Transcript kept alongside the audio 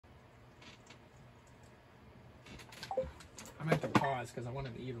I meant to pause because I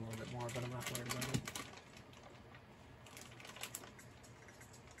wanted to eat a little bit more, but I'm not worried about it.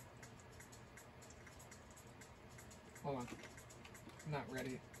 Hold on. I'm not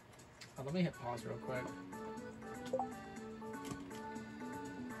ready. Oh, let me hit pause real quick.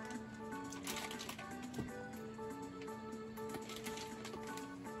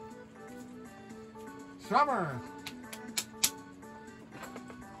 Summer!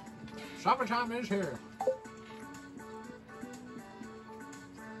 Summertime is here.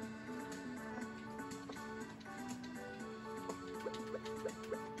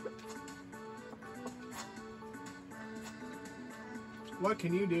 What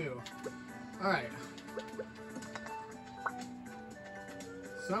can you do? Alright.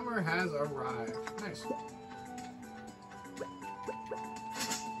 Summer has arrived. Nice.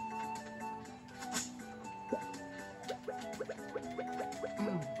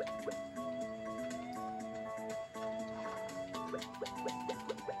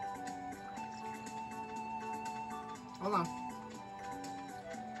 Hold on.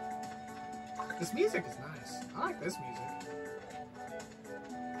 This music is nice. I like this music.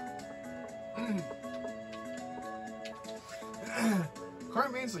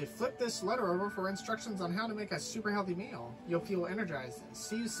 Corang15, flip this letter over for instructions on how to make a super healthy meal. You'll feel energized.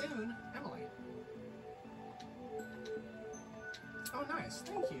 See you soon, Emily. Oh, nice.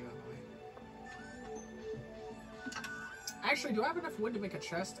 Thank you, Emily. Actually, do I have enough wood to make a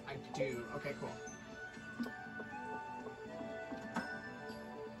chest? I do. Okay, cool.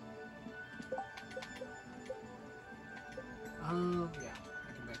 Yeah.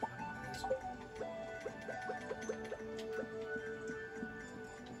 I can make one of these.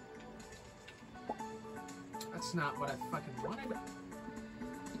 That's not what I fucking wanted.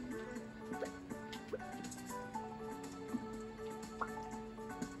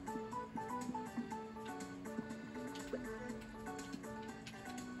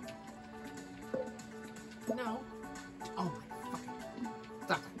 No. Oh my fucking...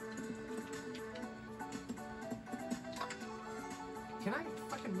 Stop it. Can I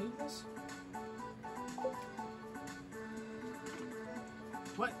fucking move this?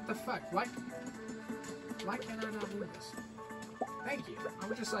 What the fuck? Why can't I not move this? Thank you. I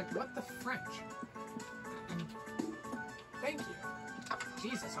was just like, what the French? Thank you.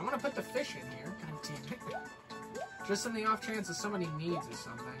 Jesus, I want to put the fish in here. God damn it. Just in the off chance that somebody needs or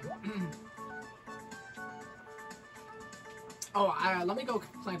something. Oh, let me go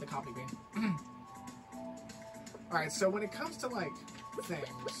plant the coffee bean. Alright, so when it comes to, like,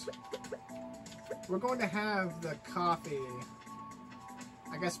 things, we're going to have the coffee,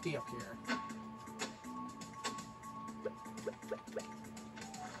 I guess, be up here.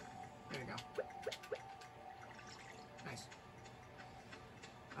 There you go. Nice.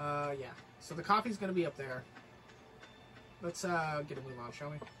 Yeah. So the coffee's going to be up there. Let's, get a move on, shall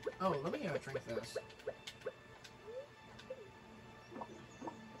we? Oh, let me, drink this.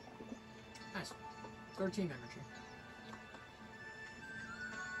 Nice. 13 energy.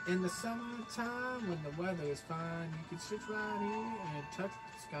 In the summertime, when the weather is fine, you can sit right here and touch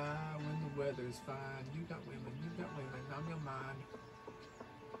the sky. When the weather is fine, you got women on your mind.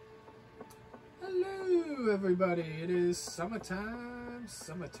 Hello, everybody. It is summertime.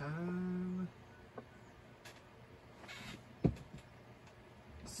 Summertime.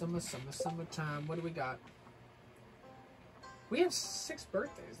 Summertime. What do we got? We have 6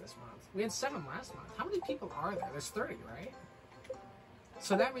 birthdays this month. We had 7 last month. How many people are there? There's 30, right?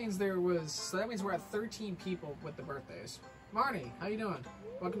 So that means we're at 13 people with the birthdays. Marnie, how you doing?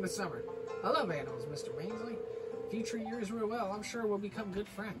 Welcome to summer. I love animals, Mr. Mainsley. If you treat yours real well, I'm sure we'll become good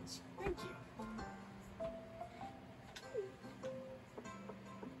friends. Thank you.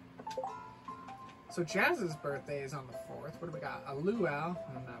 So Jazz's birthday is on the 4th. What do we got? A luau.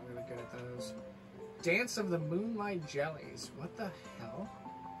 I'm not really good at those. Dance of the Moonlight Jellies. What the hell?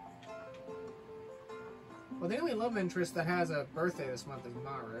 Well, the only love interest that has a birthday this month is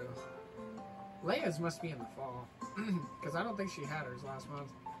Maru. Leia's must be in the fall. Because I don't think she had hers last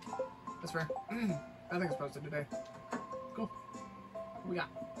month. That's fair. I think it's posted today. Cool. What we got?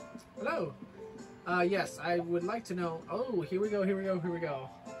 Hello. Yes, I would like to know. Oh, here we go.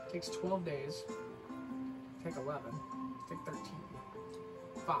 Takes 12 days. Take 11. Take 13.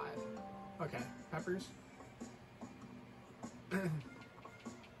 5. Okay. Peppers.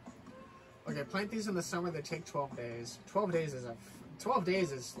 Okay, plant these in the summer. They take 12 days. 12 days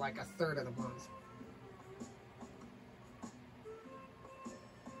is like a third of the month.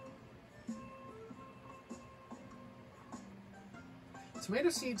 Tomato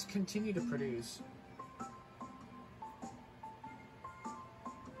seeds continue to produce.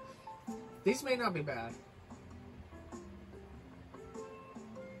 These may not be bad.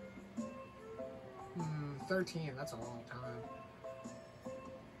 13. That's a long time.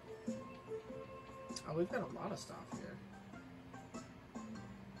 Oh, we've got a lot of stuff here.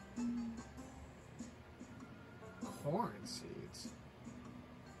 Corn seeds.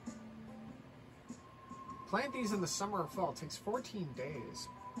 Plant these in the summer or fall. It takes 14 days.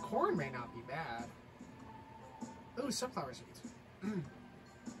 Corn may not be bad. Ooh, sunflower seeds.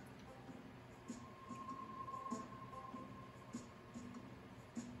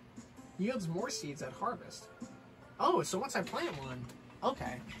 Yields more seeds at harvest. Oh, so once I plant one,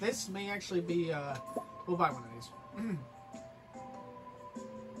 okay. This may actually be, we'll buy one of these.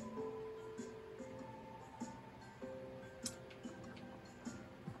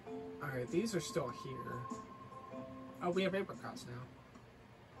 Alright, these are still here. Oh, we have apricots now.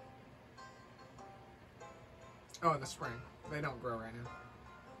 Oh, in the spring. They don't grow right now.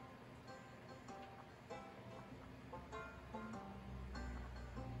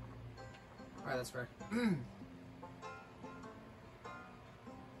 Alright, that's fair.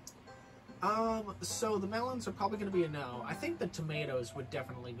 So the melons are probably going to be a no. I think the tomatoes would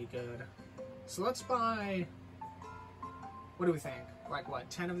definitely be good. So let's buy... What do we think? Like what,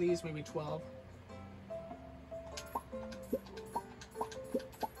 10 of these, maybe 12?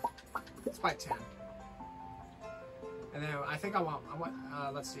 Let's buy 10. And then I think I want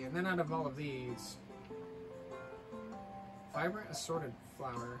let's see, and then out of all of these... Vibrant assorted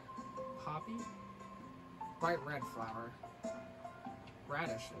flower. Poppy? Bright red flower.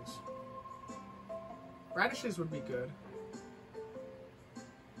 Radishes. Radishes would be good.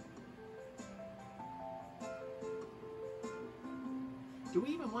 Do we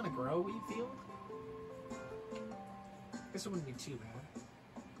even want to grow a wheat field? Guess it wouldn't be too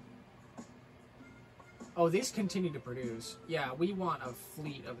bad. Oh, these continue to produce. Yeah, we want a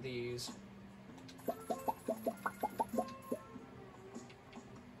fleet of these.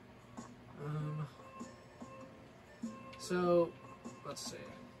 So, let's see.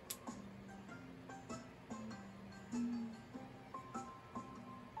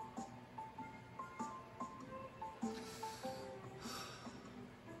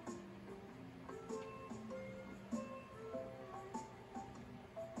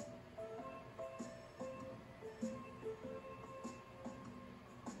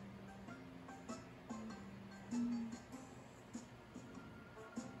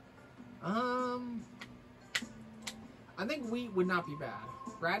 I think wheat would not be bad.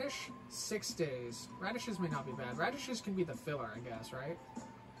 Radish, 6 days. Radishes may not be bad. Radishes can be the filler, I guess, right?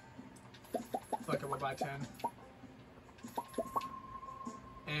 Fuck it, we'll buy 10.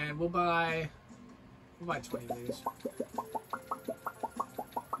 And we'll buy 20 of these.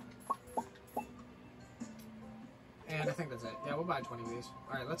 And I think that's it. Yeah, we'll buy 20 of these.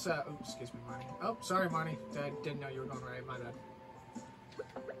 Alright, let's, oh, excuse me, Marnie. Oh, sorry, Marnie. I didn't know you were going right. My bad.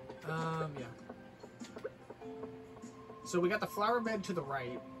 Yeah. So we got the flower bed to the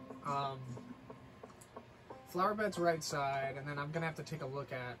right. Flower bed's right side, and then I'm gonna have to take a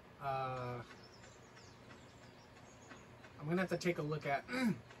look at,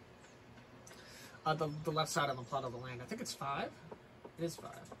 the left side of the plot of the land. I think it's 5? It is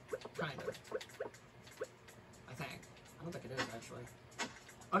 5. Kind of. I think. I don't think it is, actually.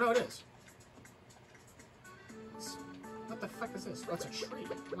 Oh, no, it is. What the fuck is this? Oh, it's a tree.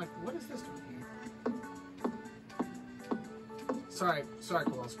 I'm like, what is this doing here? Sorry,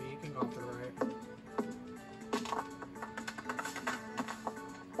 Kowalski. You can go off to the right.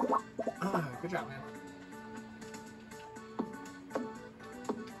 Good job, man.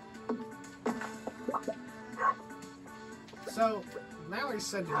 So, Mallory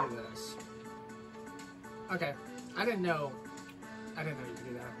said to do this. Okay. I didn't know you could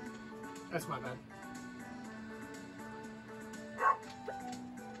do that. That's my bad.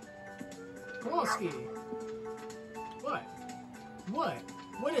 Kowalski! What? What?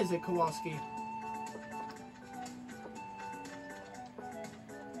 What is it, Kowalski?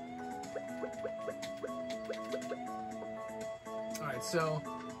 Alright, so...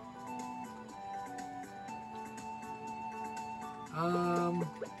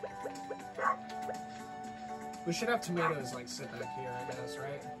 we should have tomatoes, like, sit back here, I guess,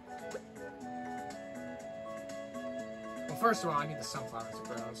 right? Well, first of all, I need the sunflowers to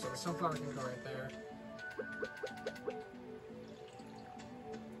grow, so the sunflower can go right there.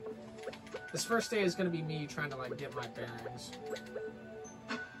 This first day is going to be me trying to, like, get my bearings.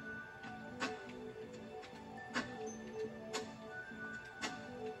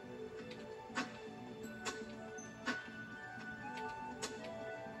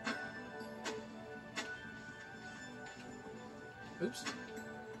 Oops.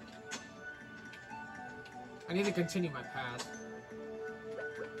 I need to continue my path.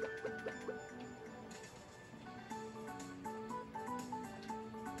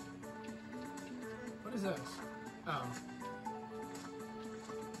 is this? Oh.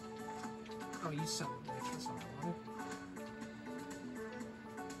 Oh, you son of a bitch. That's what I wanted.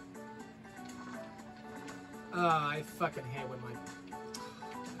 I fucking hate when my...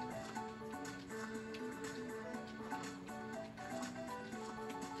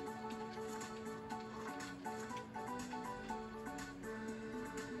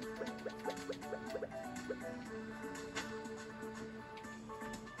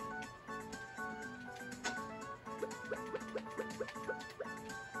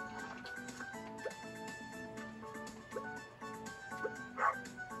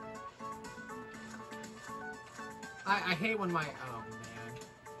 I hate when my... Oh, man.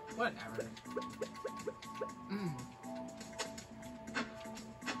 Whatever.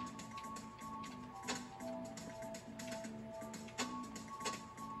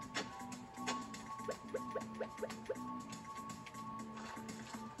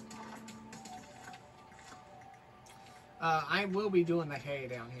 I will be doing the hay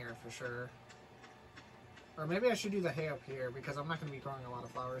down here for sure. Or maybe I should do the hay up here because I'm not going to be growing a lot of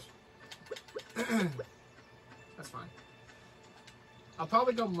flowers. That's fine. I'll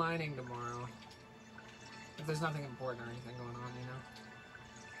probably go mining tomorrow. If there's nothing important or anything going on, you know?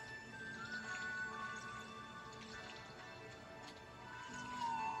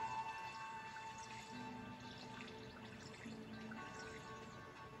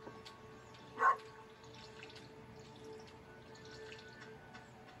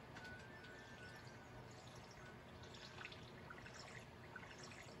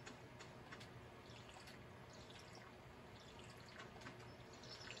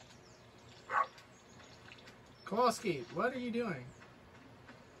 Kowalski, what are you doing?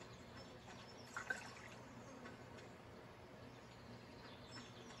 I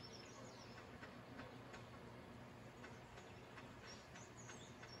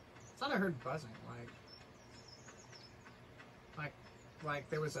thought I heard buzzing, like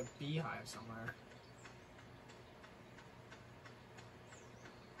there was a beehive somewhere.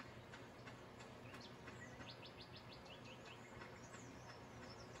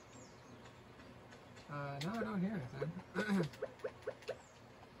 No, I don't hear anything.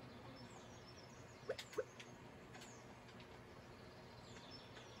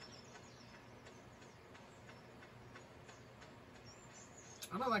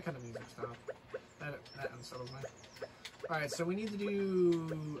 I don't like how the music stops. That unsettles me. Alright, so we need to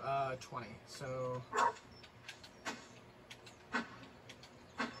do 20. So...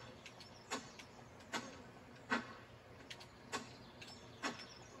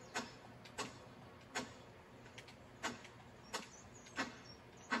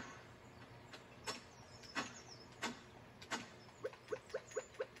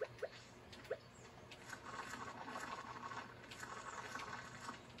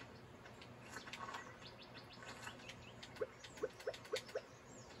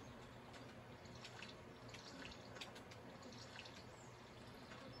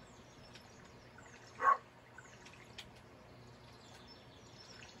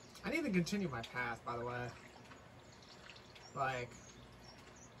 I need to continue my path, by the way. Like,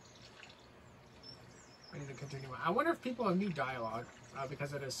 I need to continue my... I wonder if people have new dialogue,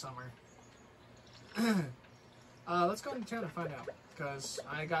 because it is summer. Let's go into town and find out, because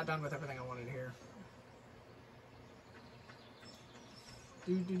I got done with everything I wanted here.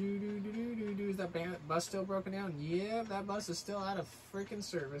 Is that bus still broken down? Yeah, that bus is still out of freaking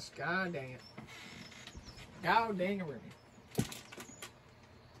service. God dang it. God dang it, Ruby.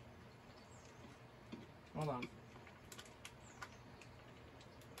 Hold on.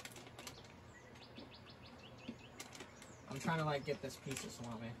 I'm trying to, like, get this piece of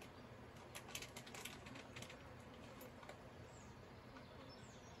salami.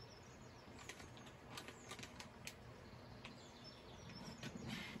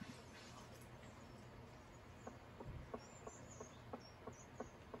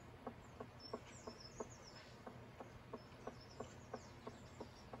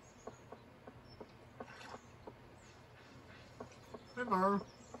 Hello.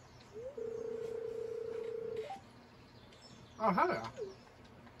 Oh, hello.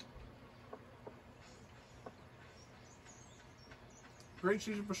 Great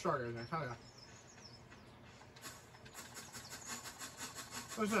season for starters, then. Hello.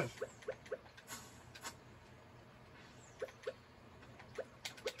 What's this?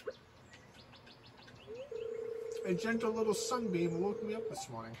 A gentle little sunbeam woke me up this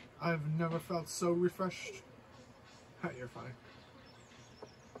morning. I've never felt so refreshed. You're funny.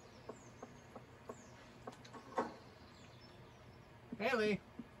 Haley.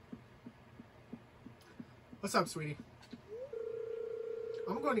 What's up, sweetie?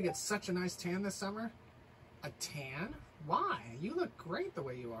 I'm going to get such a nice tan this summer. A tan? Why? You look great the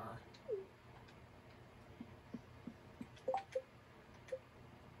way you are.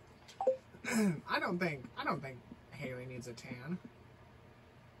 I don't think Haley needs a tan.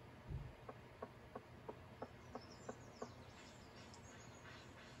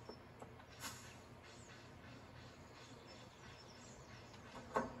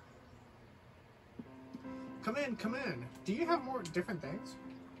 Come in, come in. Do you have more different things?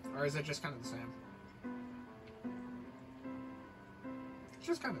 Or is it just kind of the same? It's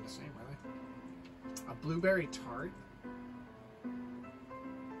just kind of the same, really. A blueberry tart?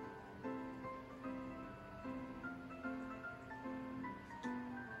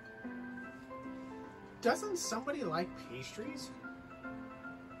 Doesn't somebody like pastries?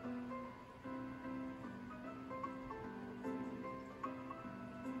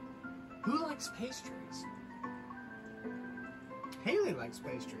 Who likes pastries? Haley likes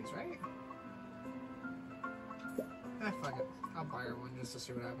pastries, right? Fuck it. I'll buy her one just to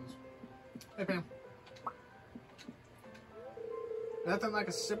see what happens. Hey, Pam. Nothing like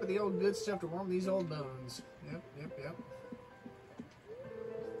a sip of the old good stuff to warm these old bones. Yep.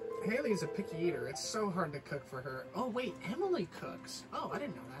 Haley's a picky eater. It's so hard to cook for her. Oh, wait. Emily cooks. Oh, I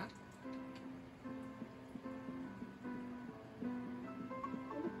didn't know that.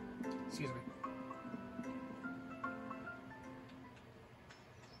 Excuse me.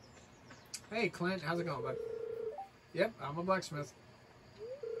 Hey, Clint. How's it going, bud? Yep, I'm a blacksmith.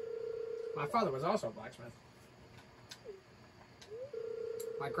 My father was also a blacksmith.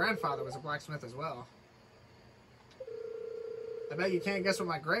 My grandfather was a blacksmith as well. I bet you can't guess what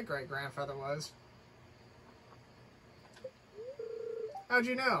my great-great-grandfather was. How'd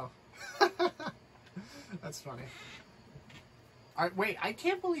you know? That's funny. Alright, wait, I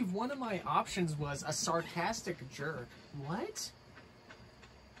can't believe one of my options was a sarcastic jerk. What?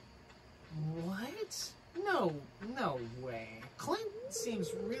 What? No way. Clint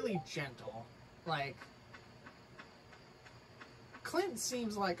seems really gentle. Like, Clint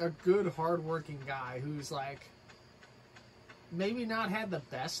seems like a good, hard-working guy who's, like, maybe not had the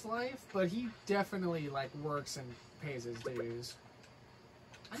best life, but he definitely, like, works and pays his dues.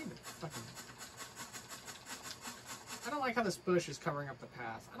 I need to fucking... I don't like how this bush is covering up the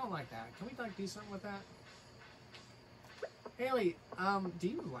path. I don't like that. Can we, like, do something with that? Haley, do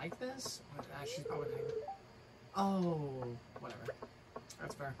you like this? She's probably hanging. Oh, whatever.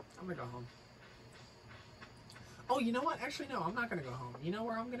 That's fair. I'm gonna go home. Oh, you know what? Actually, no, I'm not gonna go home. You know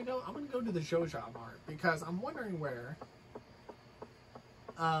where I'm gonna go? I'm gonna go to the Joja Mart, because I'm wondering where...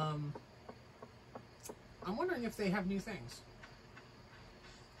 I'm wondering if they have new things.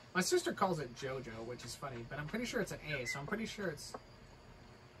 My sister calls it JoJo, which is funny, but I'm pretty sure it's an A, so I'm pretty sure it's...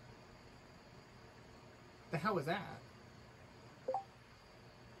 The hell was that?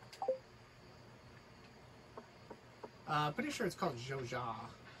 Pretty sure it's called Joja.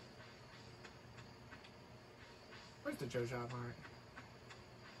 Where's the Joja Mart?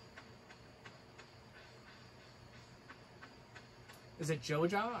 Is it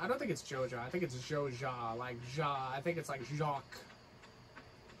Joja? I don't think it's Joja. I think it's Joja. Like Ja. I think it's like Jacques.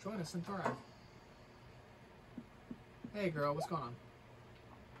 Join us and thrive. Hey girl, what's going on?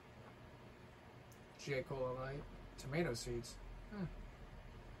 J. Cola Light. Tomato seeds. Huh.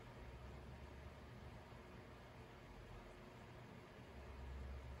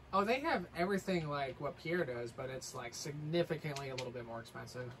 Oh, they have everything like what Pierre does, but it's like significantly a little bit more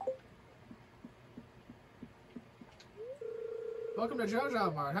expensive. Welcome to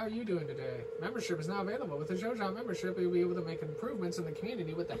Joja Mart. How are you doing today? Membership is now available. With the Joja membership, you'll be able to make improvements in the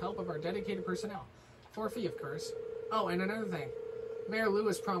community with the help of our dedicated personnel. For a fee, of course. Oh, and another thing. Mayor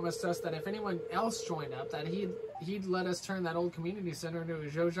Lewis promised us that if anyone else joined up, that he'd let us turn that old community center into a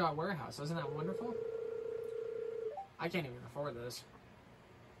Joja warehouse. Isn't that wonderful? I can't even afford this.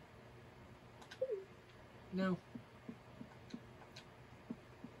 No.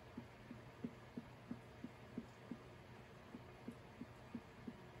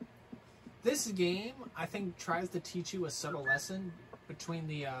 This game, I think, tries to teach you a subtle lesson between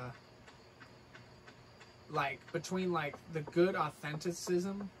the, between the good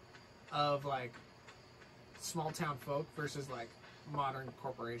authenticism of, like, small-town folk versus, like, modern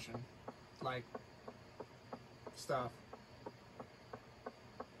corporation, like, stuff.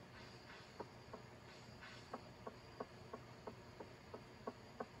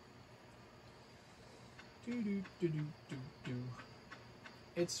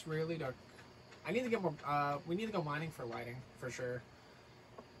 It's really dark. I need to get more, we need to go mining for lighting, for sure.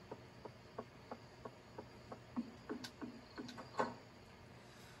 What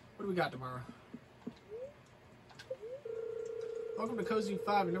do we got tomorrow? Welcome to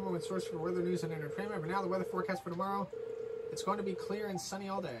Corang15, your number one source for weather news and entertainment. But now the weather forecast for tomorrow, it's going to be clear and sunny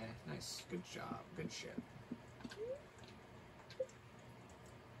all day. Nice. Good job. Good shit.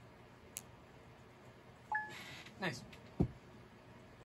 Nice.